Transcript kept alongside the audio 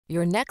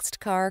Your next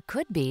car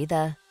could be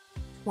the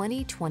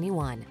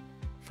 2021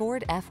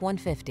 Ford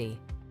F-150.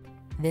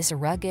 This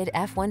rugged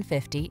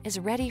F-150 is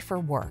ready for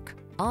work,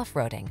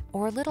 off-roading,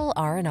 or a little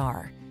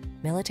R&R.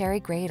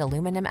 Military-grade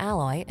aluminum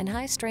alloy and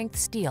high-strength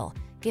steel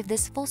give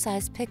this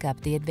full-size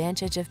pickup the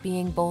advantage of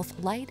being both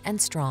light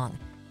and strong,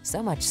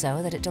 so much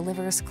so that it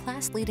delivers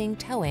class-leading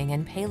towing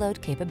and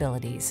payload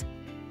capabilities.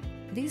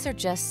 These are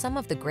just some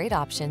of the great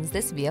options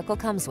this vehicle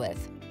comes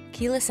with: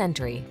 keyless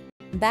entry,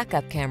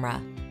 backup camera,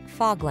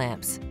 fog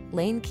lamps,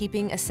 lane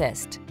keeping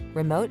assist,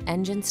 remote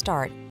engine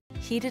start,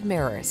 heated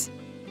mirrors,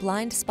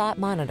 blind spot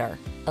monitor,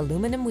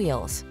 aluminum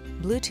wheels,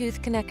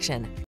 Bluetooth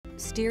connection,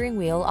 steering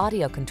wheel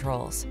audio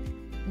controls.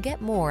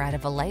 Get more out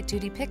of a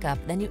light-duty pickup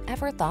than you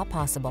ever thought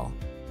possible.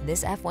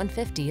 This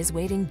F-150 is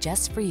waiting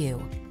just for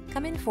you.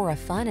 Come in for a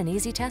fun and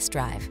easy test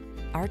drive.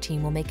 Our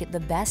team will make it the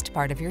best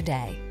part of your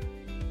day.